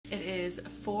It is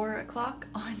 4 o'clock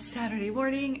on Saturday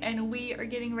morning and we are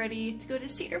getting ready to go to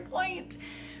Cedar Point.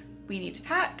 We need to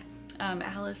pack.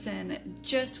 Allison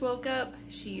just woke up.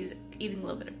 She's eating a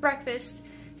little bit of breakfast.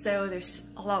 So there's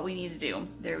a lot we need to do.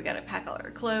 We gotta pack all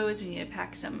our clothes. We need to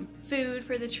pack some food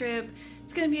for the trip.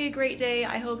 It's gonna be a great day.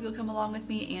 I hope you'll come along with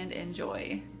me and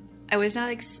enjoy. I was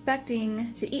not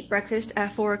expecting to eat breakfast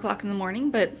at 4 o'clock in the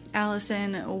morning, but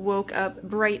Allison woke up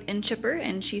bright and chipper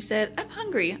and she said, "I'm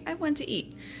hungry, I want to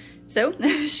eat." So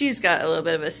she's got a little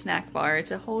bit of a snack bar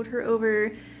to hold her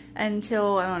over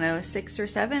until, I don't know, 6 or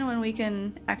 7 when we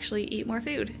can actually eat more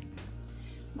food.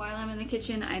 While I'm in the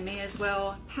kitchen, I may as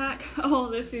well pack all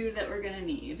the food that we're gonna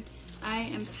need. I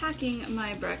am packing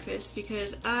my breakfast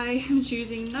because I am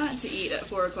choosing not to eat at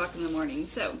 4 o'clock in the morning.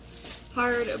 So,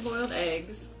 hard-boiled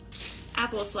eggs,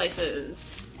 apple slices,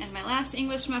 and my last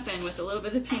English muffin with a little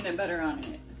bit of peanut butter on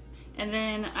it. And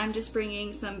then I'm just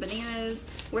bringing some bananas.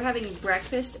 We're having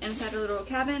breakfast inside our little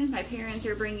cabin. My parents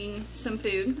are bringing some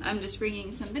food. I'm just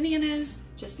bringing some bananas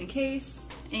just in case.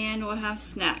 And we'll have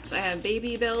snacks. I have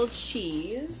Baby Bell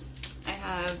cheese. I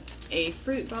have a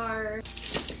fruit bar.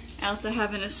 I also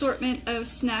have an assortment of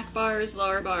snack bars,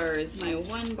 Lar bars, my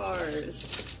One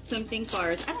bars, some Think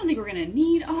bars. I don't think we're gonna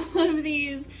need all of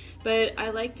these, but I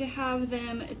like to have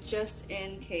them just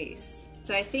in case.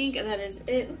 So I think that is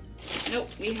it. Nope,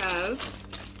 we have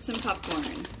some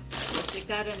popcorn. We'll stick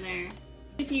that in there.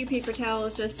 A few paper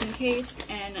towels just in case,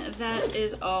 and that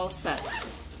is all set.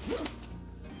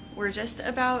 We're just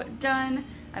about done.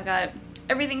 I've got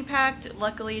everything packed.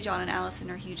 Luckily, John and Allison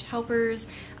are huge helpers.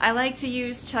 I like to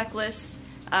use checklists.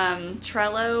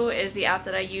 Trello is the app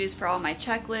that I use for all my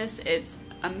checklists. It's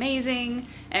amazing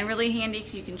and really handy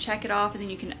because you can check it off and then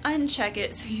you can uncheck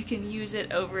it so you can use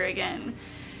it over again.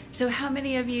 So how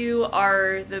many of you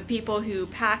are the people who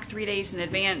pack 3 days in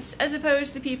advance as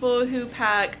opposed to the people who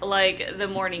pack like the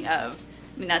morning of?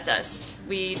 I mean, that's us.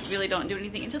 We really don't do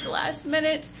anything until the last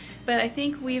minute, but I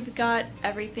think we've got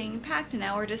everything packed and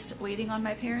now we're just waiting on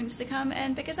my parents to come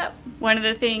and pick us up. One of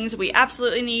the things we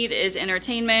absolutely need is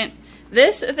entertainment.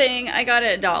 This thing I got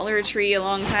at Dollar Tree a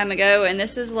long time ago, and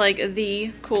this is like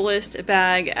the coolest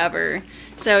bag ever.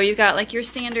 So you've got like your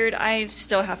standard, I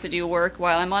still have to do work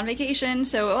while I'm on vacation,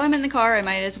 so while I'm in the car I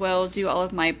might as well do all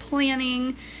of my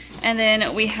planning. And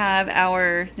then we have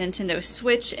our Nintendo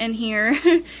Switch in here,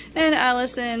 and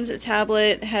Allison's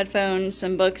tablet, headphones,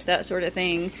 some books, that sort of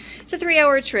thing. It's a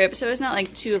 3-hour trip, so it's not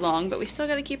like too long, but we still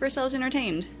gotta keep ourselves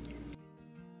entertained.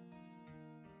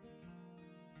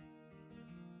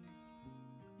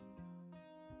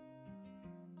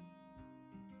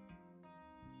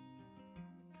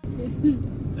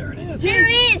 There it is. There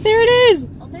it is. There it is.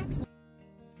 Oh, that's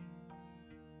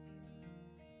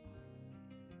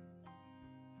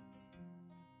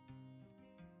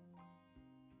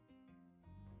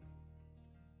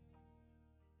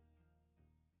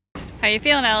How you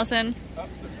feeling, Allison?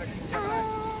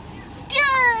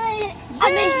 good.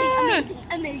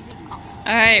 Amazing. Awesome.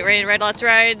 All right, ready to ride lots of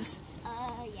rides?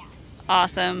 Yeah.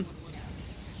 Awesome.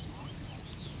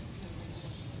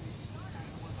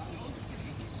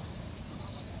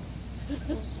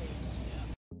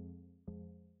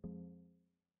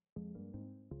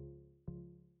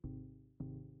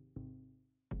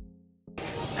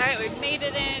 Alright, we've made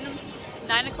it in.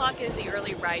 9 o'clock is the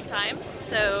early ride time.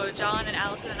 So John and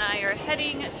Allison and I are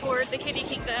heading toward the Kitty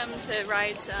Kingdom to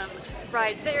ride some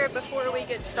rides there before we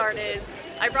get started.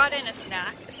 I brought in a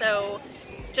snack, so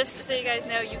just so you guys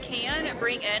know, you can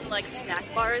bring in like snack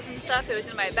bars and stuff. It was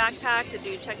in my backpack. The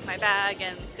dude checked my bag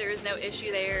and there is no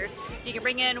issue there. You can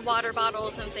bring in water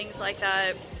bottles and things like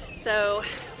that. So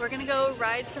we're gonna go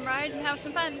ride some rides and have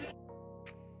some fun.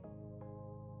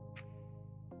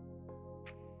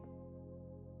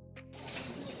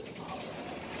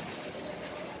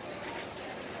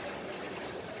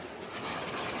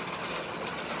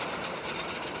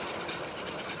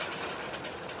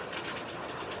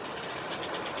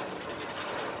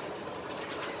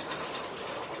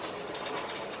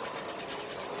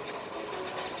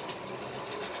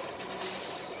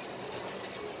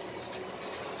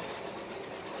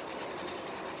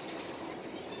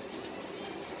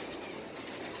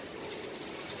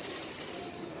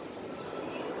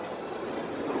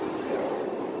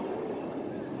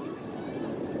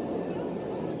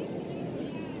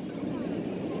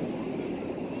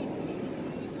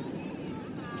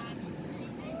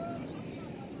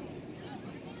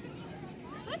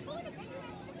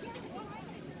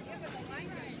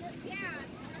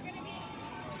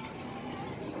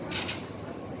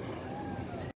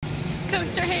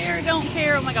 Coaster hair, don't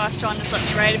care. Oh my gosh, John just let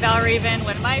me ride a Valraven,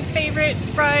 one of my favorite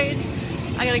rides.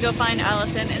 I gotta go find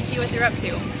Allison and see what they're up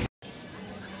to.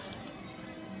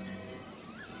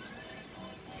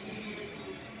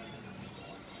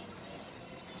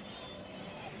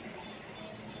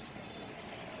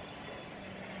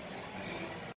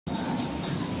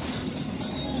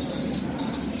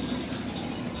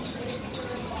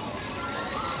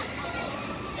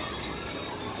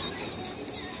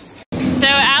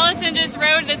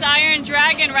 this Iron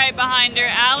Dragon right behind her.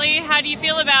 Allie, how do you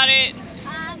feel about it?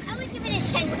 I would give it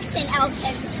a 10% out of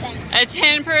 10%. A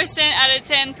 10% out of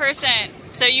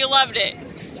 10%. So you loved it?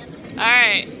 Yep.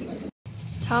 Alright.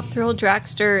 Top Thrill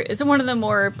Dragster is one of the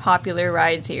more popular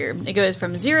rides here. It goes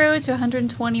from 0 to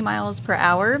 120 miles per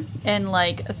hour in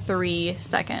like 3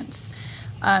 seconds.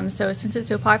 So since it's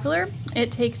so popular,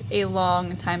 it takes a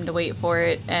long time to wait for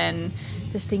it, and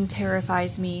this thing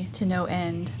terrifies me to no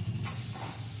end.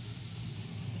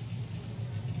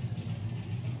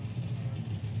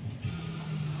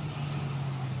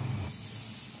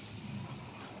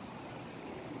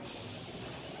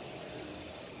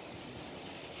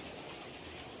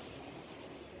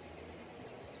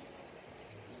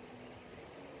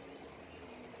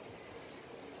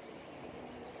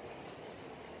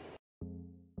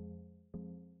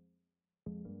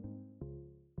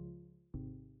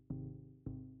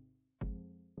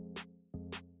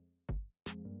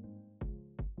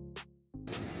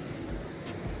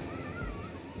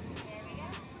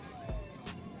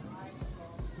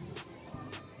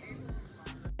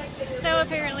 So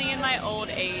apparently in my old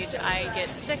age, I get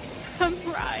sick from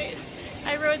rides.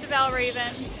 I rode the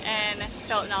Valraven and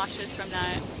felt nauseous from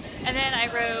that. And then I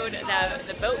rode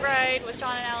the boat ride with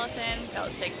John and Allison, felt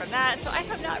sick from that. So I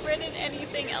have not ridden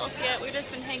anything else yet. We've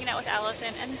just been hanging out with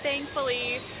Allison, and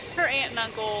thankfully her aunt and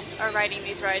uncle are riding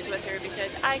these rides with her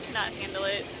because I cannot handle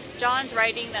it. John's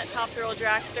riding that Top Thrill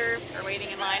Dragster, or waiting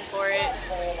in line for it,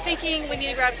 thinking we need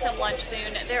to grab some lunch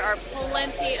soon. There are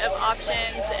plenty of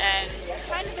options and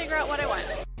trying to figure out what I want.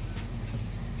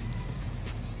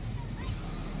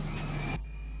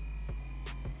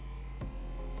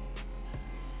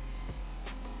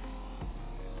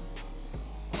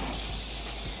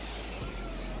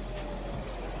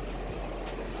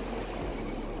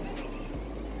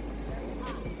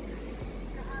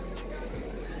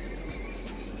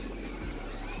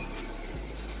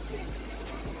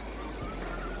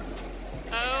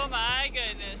 Oh my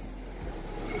goodness.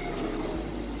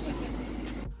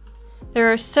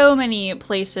 There are so many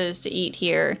places to eat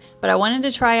here, but I wanted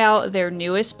to try out their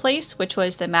newest place, which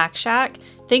was the Mac Shack.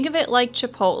 Think of it like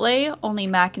Chipotle, only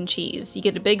mac and cheese. You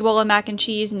get a big bowl of mac and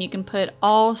cheese and you can put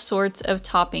all sorts of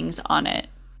toppings on it.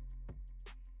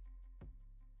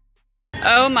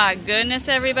 Oh my goodness,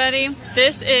 everybody.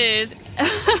 This is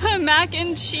mac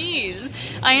and cheese.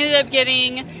 I ended up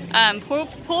getting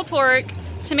pulled pork,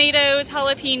 tomatoes,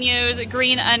 jalapenos,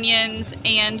 green onions,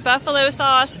 and buffalo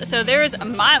sauce. So there's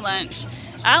my lunch.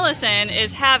 Allison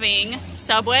is having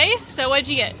Subway. So what'd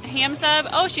you get? Ham sub?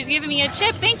 Oh, she's giving me a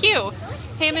chip. Thank you.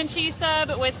 Ham and cheese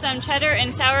sub with some cheddar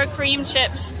and sour cream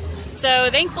chips.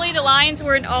 So thankfully the lines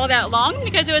weren't all that long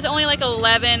because it was only like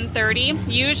 11:30.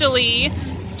 Usually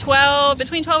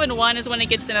between 12 and 1 is when it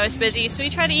gets the most busy. So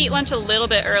we try to eat lunch a little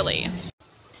bit early.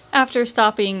 After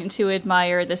stopping to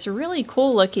admire this really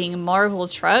cool looking Marvel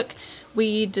truck,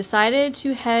 we decided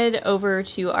to head over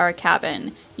to our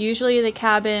cabin. Usually the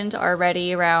cabins are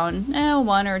ready around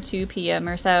 1 or 2 p.m.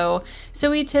 or so,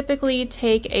 so we typically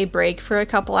take a break for a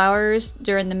couple hours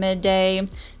during the midday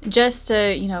just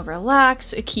to,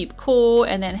 relax, keep cool,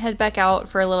 and then head back out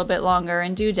for a little bit longer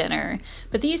and do dinner.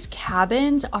 But these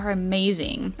cabins are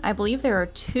amazing. I believe there are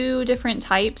 2 different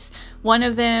types. One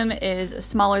of them is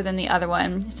smaller than the other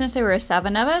one. Since there were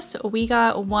 7 of us, we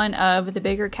got one of the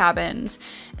bigger cabins.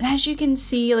 And as you can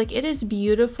see, it is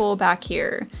beautiful back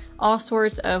here. All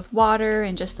sorts of water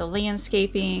and just the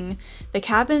landscaping. The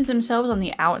cabins themselves on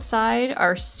the outside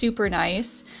are super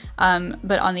nice,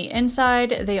 but on the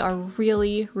inside, they are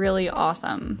really, really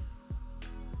awesome.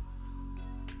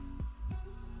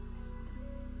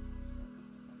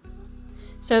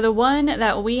 So the one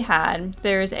that we had,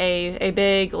 there's a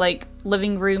big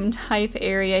living room type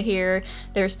area here.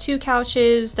 There's 2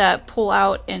 couches that pull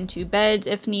out into beds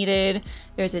if needed.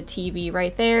 There's a TV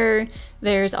right there.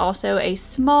 There's also a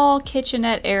small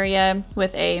kitchenette area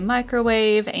with a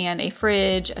microwave and a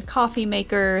fridge, a coffee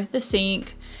maker, the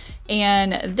sink.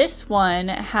 And this one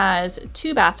has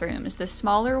 2 bathrooms. The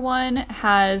smaller one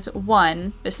has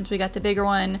 1, but since we got the bigger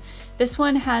one, this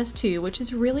one has 2, which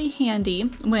is really handy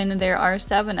when there are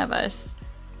 7 of us.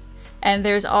 And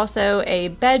there's also a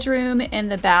bedroom in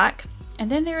the back, and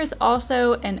then there is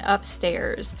also an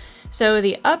upstairs. So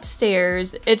the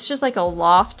upstairs, it's just like a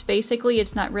loft basically.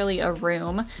 It's not really a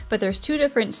room, but there's 2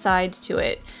 different sides to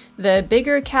it. The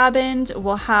bigger cabins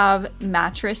will have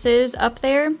mattresses up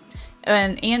there,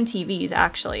 and TVs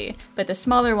actually, but the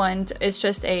smaller ones is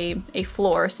just a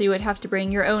floor, so you would have to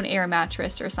bring your own air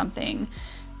mattress or something.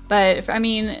 But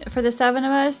for the 7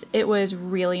 of us, it was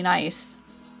really nice.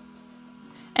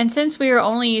 And since we were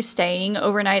only staying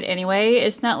overnight anyway,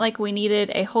 it's not like we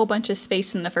needed a whole bunch of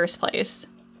space in the first place.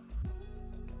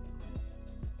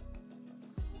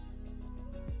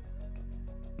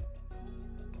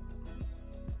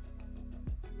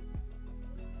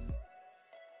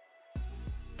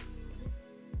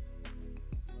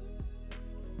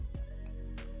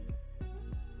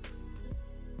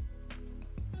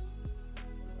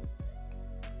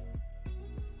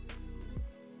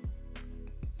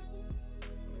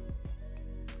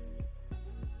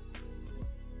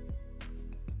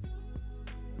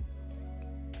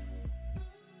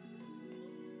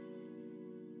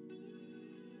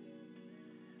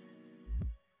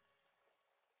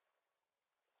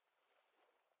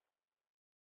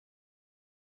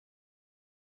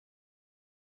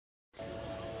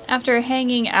 After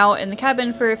hanging out in the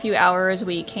cabin for a few hours,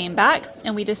 we came back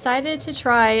and we decided to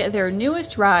try their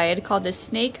newest ride called the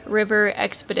Snake River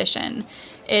Expedition.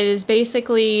 It is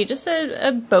basically just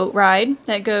a boat ride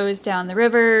that goes down the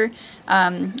river.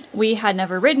 We had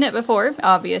never ridden it before,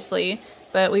 obviously,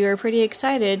 but we were pretty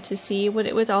excited to see what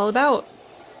it was all about.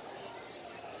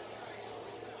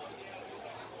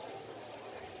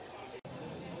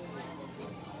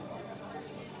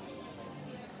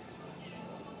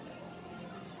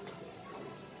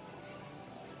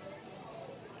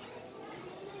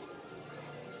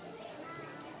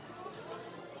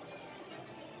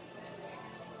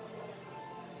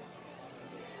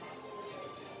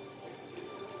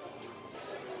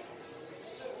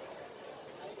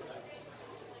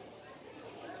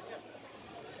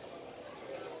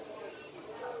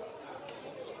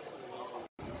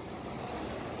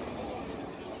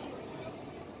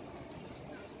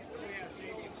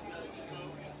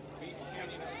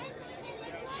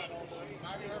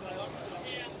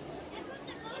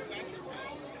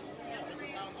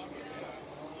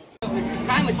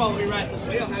 Kindly follow me right this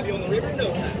way. I'll have you on the river in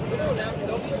no time. Come on now,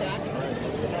 don't be shy.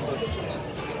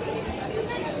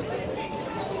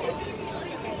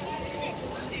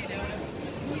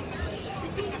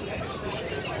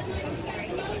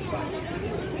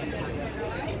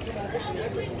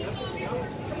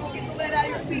 Get the lead out of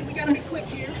your feet. We gotta be quick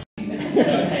here.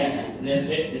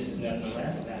 Okay, this is nothing to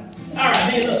laugh about. All right,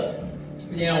 hey, look.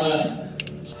 You know,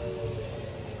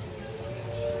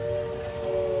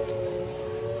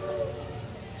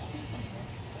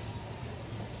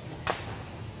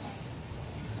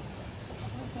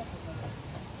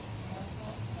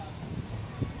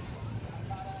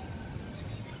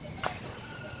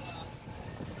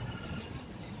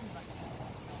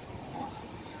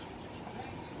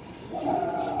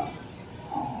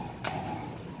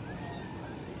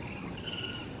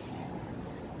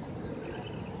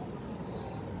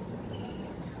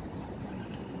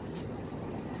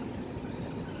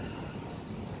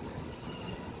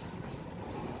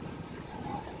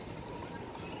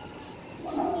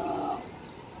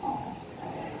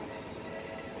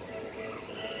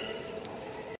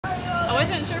 I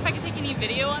wasn't sure if I could take any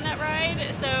video on that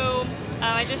ride, so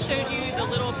I just showed you the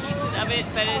little pieces of it,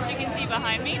 but as you can see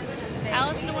behind me,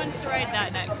 Allison wants to ride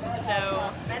that next.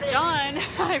 So John,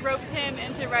 I roped him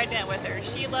into riding it with her.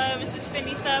 She loves the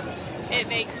spinny stuff. It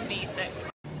makes me sick.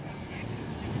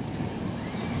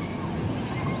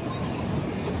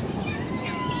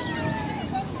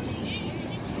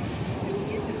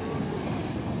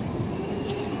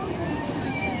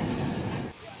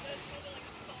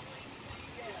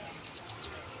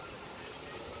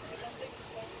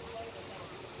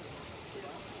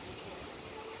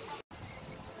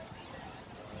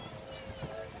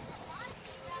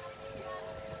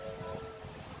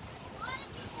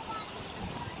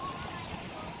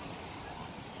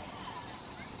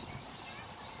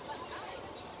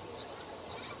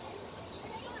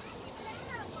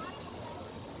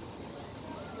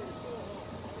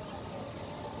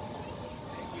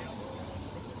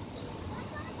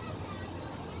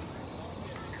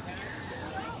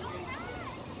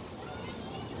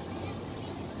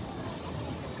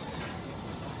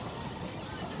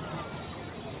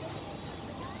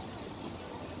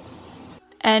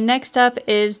 And next up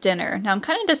is dinner. Now I'm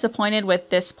kind of disappointed with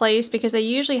this place because they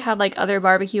usually have like other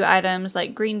barbecue items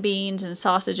like green beans and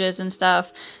sausages and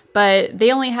stuff, but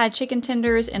they only had chicken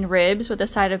tenders and ribs with a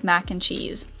side of mac and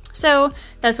cheese. So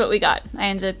that's what we got. I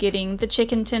ended up getting the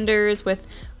chicken tenders with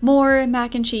more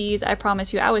mac and cheese. I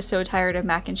promise you, I was so tired of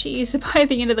mac and cheese by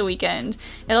the end of the weekend.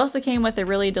 It also came with a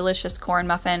really delicious corn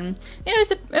muffin. It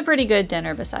was a pretty good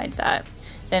dinner besides that.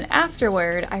 Then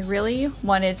afterward, I really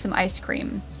wanted some ice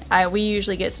cream. We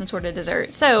usually get some sort of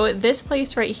dessert. So this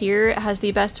place right here has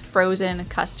the best frozen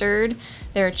custard.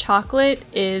 Their chocolate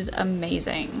is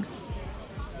amazing.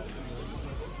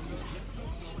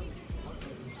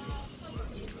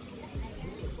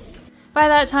 By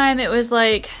that time it was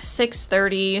like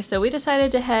 6:30, so we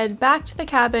decided to head back to the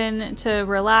cabin to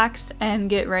relax and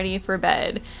get ready for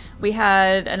bed. We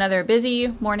had another busy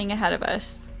morning ahead of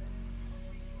us.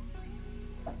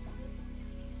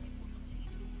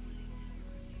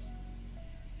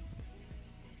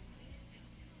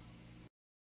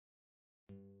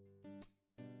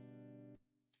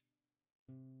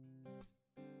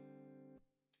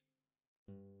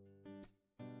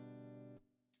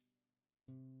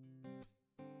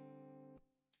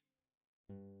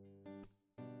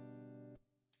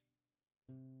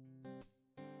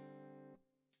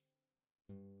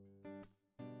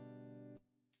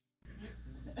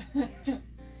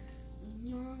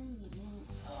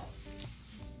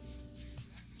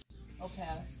 I'll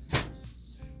pass.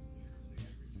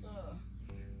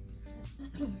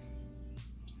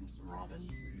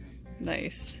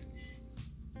 Nice.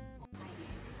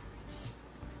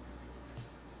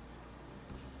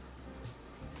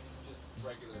 Just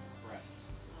regular crest.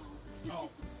 Oh.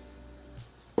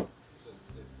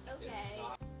 It's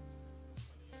not.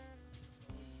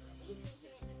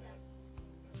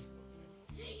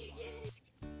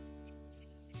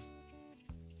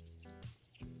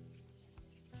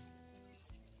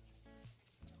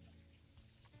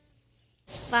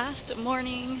 Last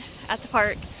morning at the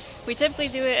park, we typically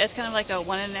do it as kind of like a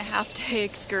 1.5 day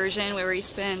excursion where we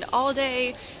spend all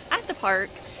day at the park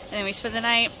and then we spend the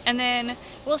night, and then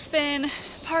we'll spend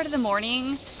part of the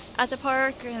morning at the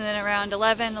park and then around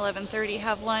 11:30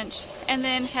 have lunch and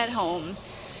then head home.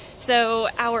 So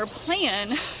our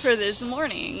plan for this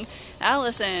morning,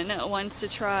 Allison wants to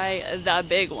try the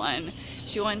big one.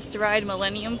 She wants to ride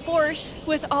Millennium Force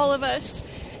with all of us,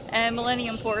 and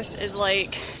Millennium Force is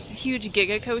like a huge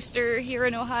giga coaster here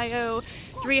in Ohio,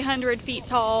 300 feet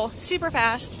tall, super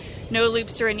fast, no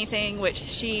loops or anything, which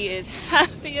she is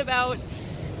happy about.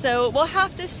 So we'll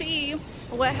have to see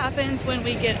what happens when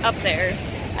we get up there.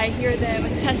 I hear them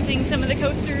testing some of the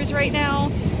coasters right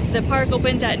now. The park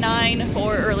opens at 9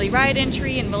 for early ride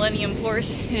entry, and Millennium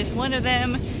Force is one of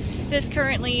them. It is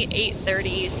currently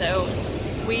 8:30, so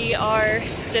we are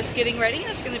just getting ready.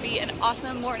 It's going to be an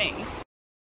awesome morning.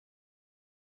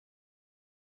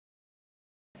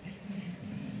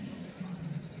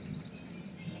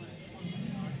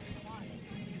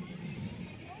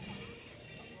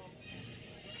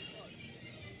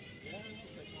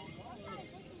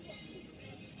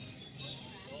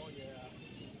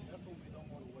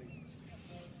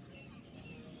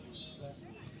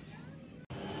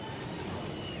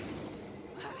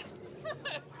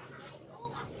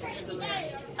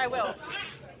 I will.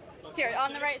 Here,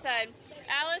 on the right side.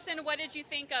 Allison, what did you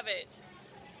think of it?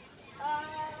 I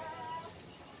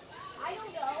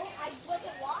don't know. I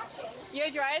wasn't watching. You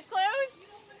had your eyes closed?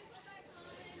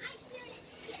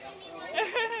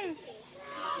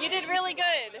 You did really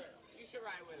good. You should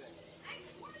ride with it.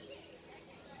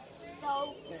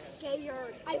 So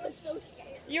scared. I was so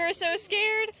scared. You were so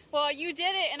scared? Well, you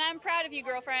did it, and I'm proud of you,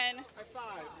 girlfriend. High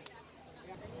five.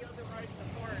 Any other ride in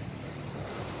the park?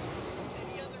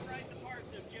 Any other ride in the park?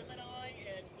 So Gemini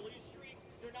and Blue Streak,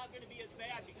 they're not going to be as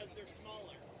bad because they're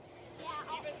smaller.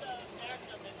 Yeah. Even the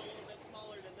Magnum is a little bit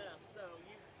smaller than this, so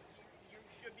you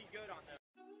should be good on that.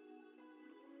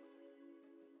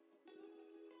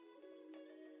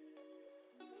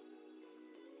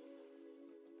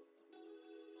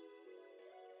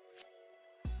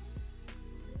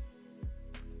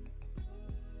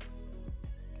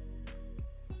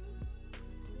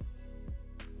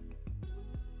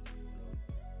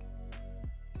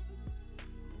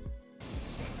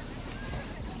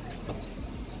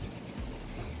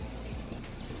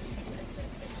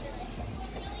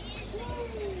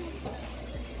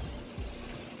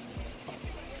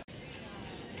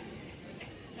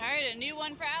 Alright, a new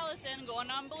one for Allison, going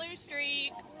on Blue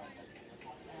Streak.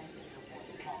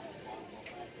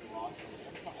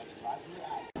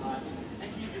 And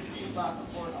keep your feet flat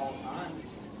before at all times.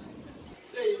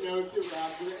 Say no to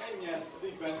rapid and yes to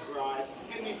the best ride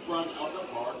in the front of the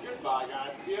park. Goodbye,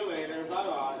 guys. See you later.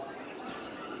 Bye-bye.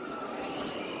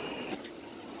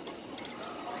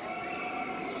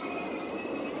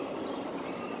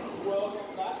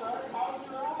 Welcome back, Art. How was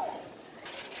your ride?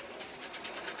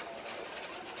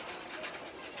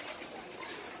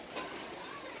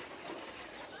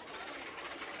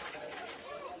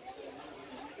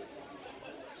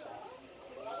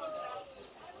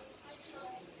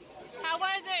 How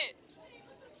was it?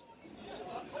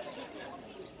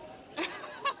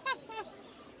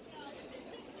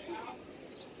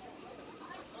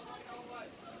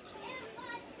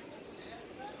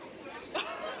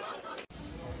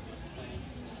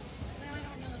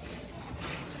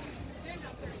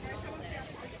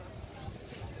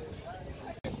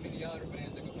 The other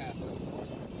bands that go past us.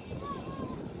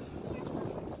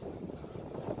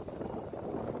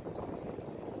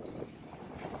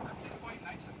 It's quite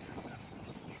nice up there.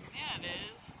 Yeah, it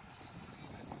is.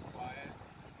 Nice and quiet.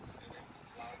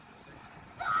 Loud music.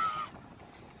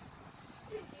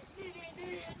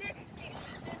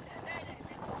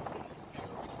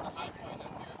 The high point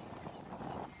up here.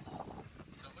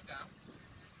 Don't look down.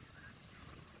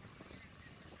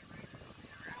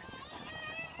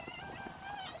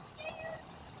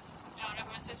 I don't know if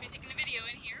I'm supposed to be taking a video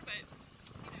in here, but,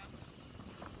 you know.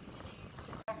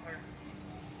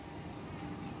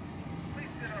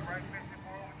 Please sit upright, facing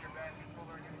forward with your back and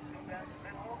shoulder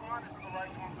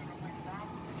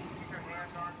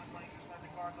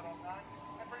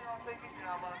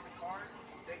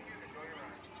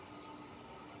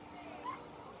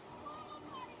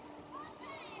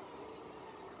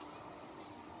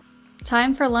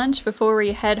time for lunch before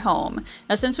we head home.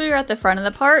 Now, since we were at the front of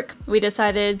the park, we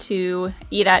decided to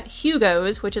eat at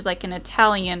Hugo's, which is like an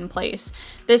Italian place.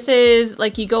 This is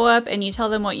like you go up and you tell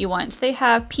them what you want. So they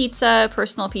have pizza,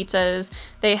 personal pizzas,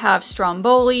 they have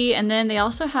stromboli, and then they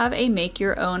also have a make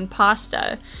your own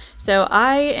pasta. So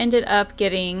I ended up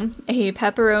getting a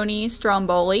pepperoni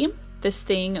stromboli. This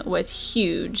thing was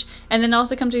huge. And then it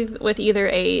also comes with either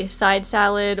a side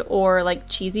salad or like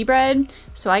cheesy bread.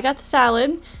 So I got the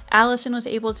salad. Allison was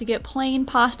able to get plain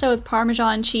pasta with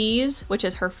Parmesan cheese, which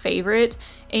is her favorite,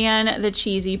 and the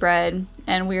cheesy bread.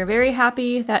 And we were very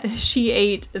happy that she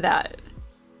ate that.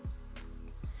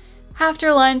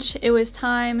 After lunch, it was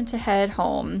time to head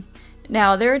home.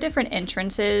 Now, there are different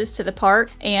entrances to the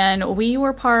park, and we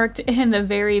were parked in the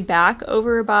very back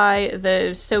over by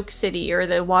the Soak City or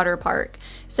the water park.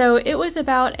 So it was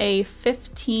about a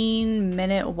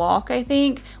 15-minute walk, I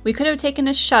think. We could have taken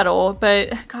a shuttle,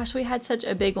 but gosh, we had such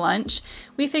a big lunch.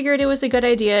 We figured it was a good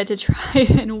idea to try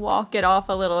and walk it off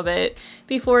a little bit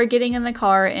before getting in the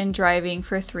car and driving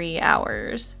for 3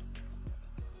 hours.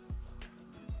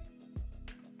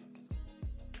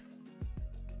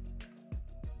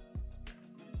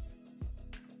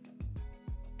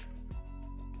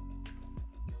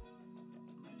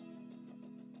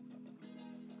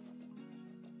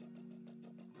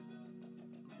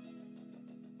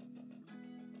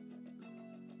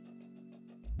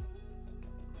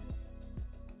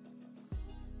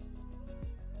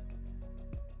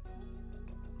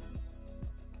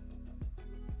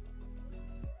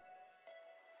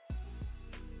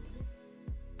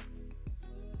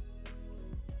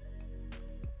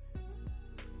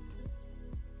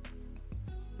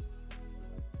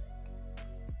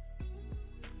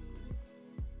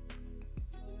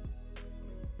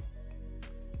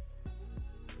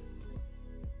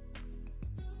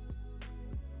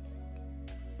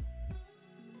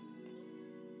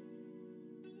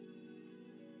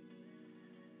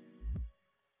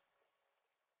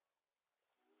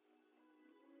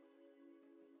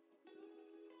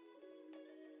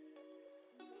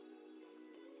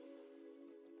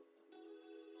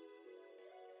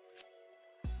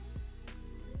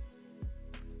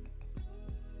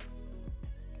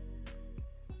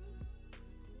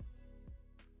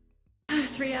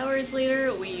 Three hours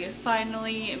later, we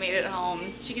finally made it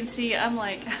home. As you can see, I'm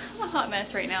a hot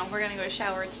mess right now. We're gonna go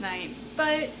shower tonight,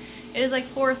 but it is like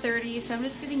 4:30, so I'm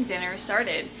just getting dinner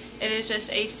started. It is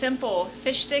just a simple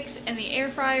fish sticks in the air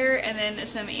fryer, and then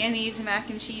some Annie's mac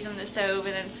and cheese on the stove,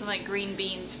 and then some like green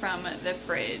beans from the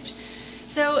fridge.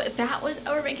 So that was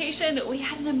our vacation. We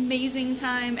had an amazing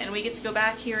time, and we get to go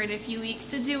back here in a few weeks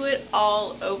to do it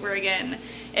all over again.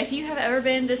 If you have ever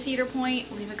been to Cedar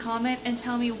Point, leave a comment and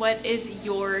tell me what is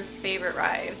your favorite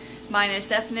ride. Mine is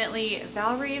definitely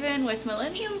Valraven, with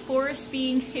Millennium Forest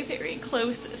being a very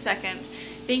close second.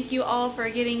 Thank you all for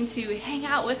getting to hang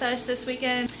out with us this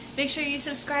weekend. Make sure you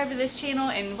subscribe to this channel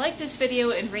and like this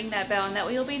video and ring that bell, and that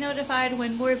way you'll be notified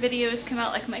when more videos come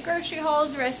out, like my grocery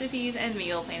hauls, recipes, and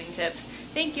meal planning tips.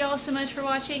 Thank you all so much for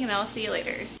watching, and I'll see you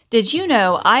later. Did you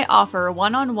know I offer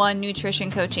one-on-one nutrition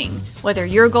coaching? Whether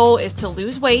your goal is to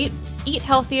lose weight, eat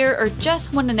healthier, or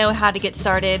just want to know how to get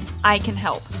started, I can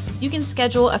help. You can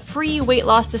schedule a free weight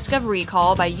loss discovery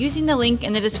call by using the link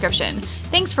in the description.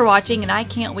 Thanks for watching, and I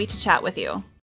can't wait to chat with you.